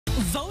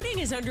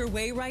is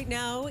underway right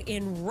now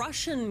in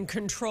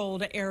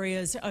Russian-controlled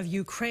areas of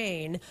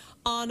Ukraine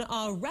on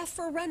a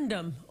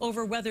referendum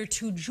over whether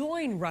to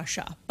join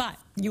Russia. But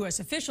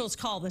U.S. officials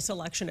call this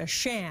election a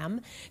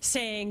sham,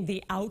 saying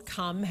the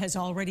outcome has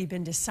already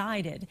been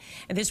decided.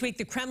 And this week,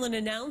 the Kremlin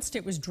announced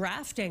it was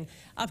drafting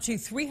up to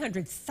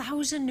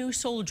 300,000 new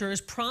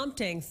soldiers,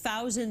 prompting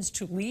thousands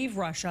to leave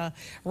Russia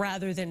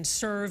rather than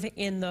serve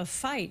in the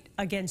fight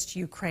against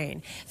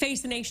Ukraine.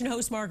 Face the Nation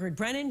host Margaret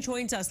Brennan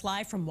joins us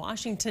live from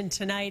Washington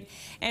tonight.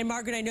 And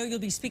Margaret, I know you'll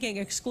be speaking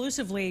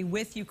exclusively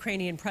with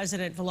Ukrainian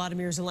President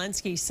Volodymyr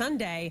Zelenskyy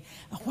Sunday.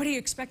 What do you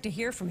expect to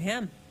hear from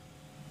him?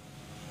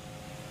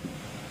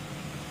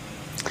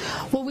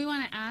 Well, we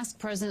want to ask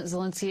President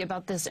Zelenskyy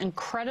about this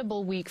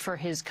incredible week for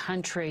his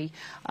country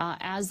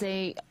as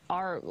they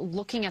are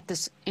looking at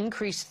this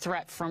increased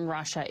threat from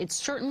Russia. It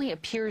certainly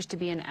appears to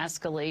be an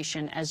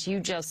escalation, as you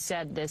just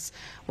said. This,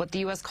 what the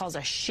U.S. calls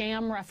a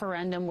sham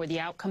referendum, where the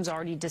outcome's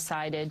already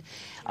decided,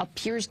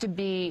 appears to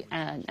be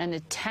an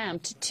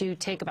attempt to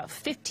take about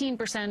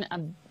 15%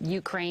 of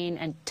Ukraine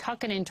and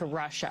tuck it into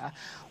Russia.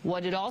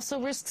 What it also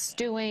risks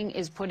doing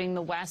is putting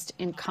the West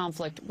in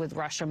conflict with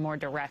Russia more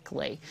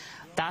directly.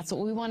 That's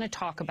what we want to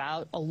talk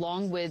about,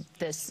 along with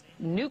this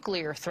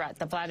nuclear threat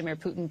that Vladimir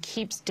Putin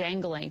keeps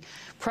dangling.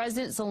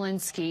 President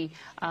Zelenskyy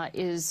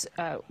is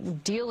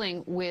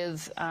dealing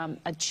with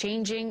a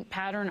changing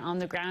pattern on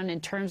the ground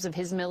in terms of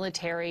his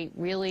military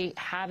really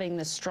having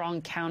this strong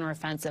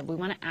counteroffensive. We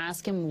want to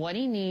ask him what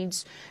he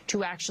needs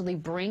to actually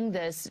bring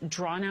this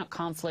drawn-out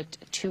conflict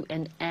to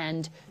an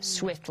end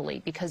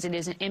swiftly, because it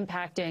is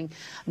impacting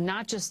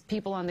not just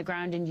people on the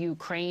ground in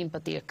Ukraine,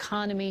 but the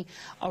economy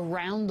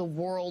around the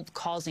world,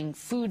 causing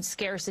food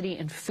scarcity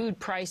and food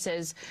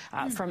prices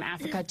from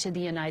Africa to the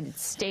United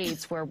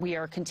States, where we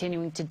are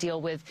continuing to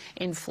deal with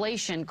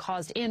inflation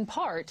caused in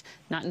part,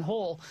 not in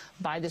whole,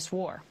 by this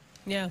war.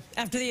 Yeah,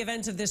 after the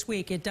events of this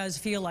week, it does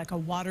feel like a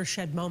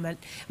watershed moment.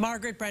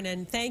 Margaret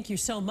Brennan, thank you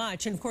so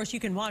much. And of course, you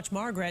can watch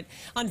Margaret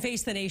on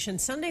Face the Nation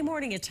Sunday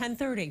morning at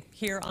 10:30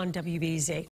 here on WBZ.